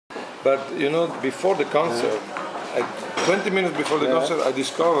But you know, before the concert, 20 minutes before the concert, I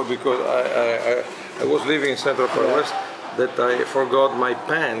discovered, because I was living in Central Park West, that I forgot my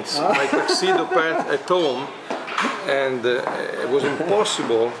pants, my tuxedo pants at home, and it was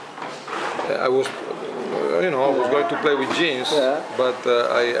impossible. I was, I was going to play with jeans, but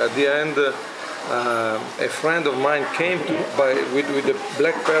at the end, a friend of mine came with a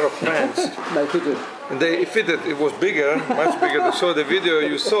black pair of pants. And they fitted. It was bigger, much bigger. So the video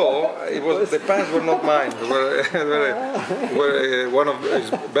you saw, the pants were not mine. One of his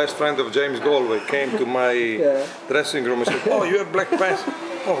best friends of James Galway came to my dressing room and said, "Oh, you have black pants?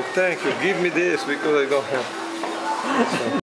 Oh, thank you. Give me this because I don't have." So.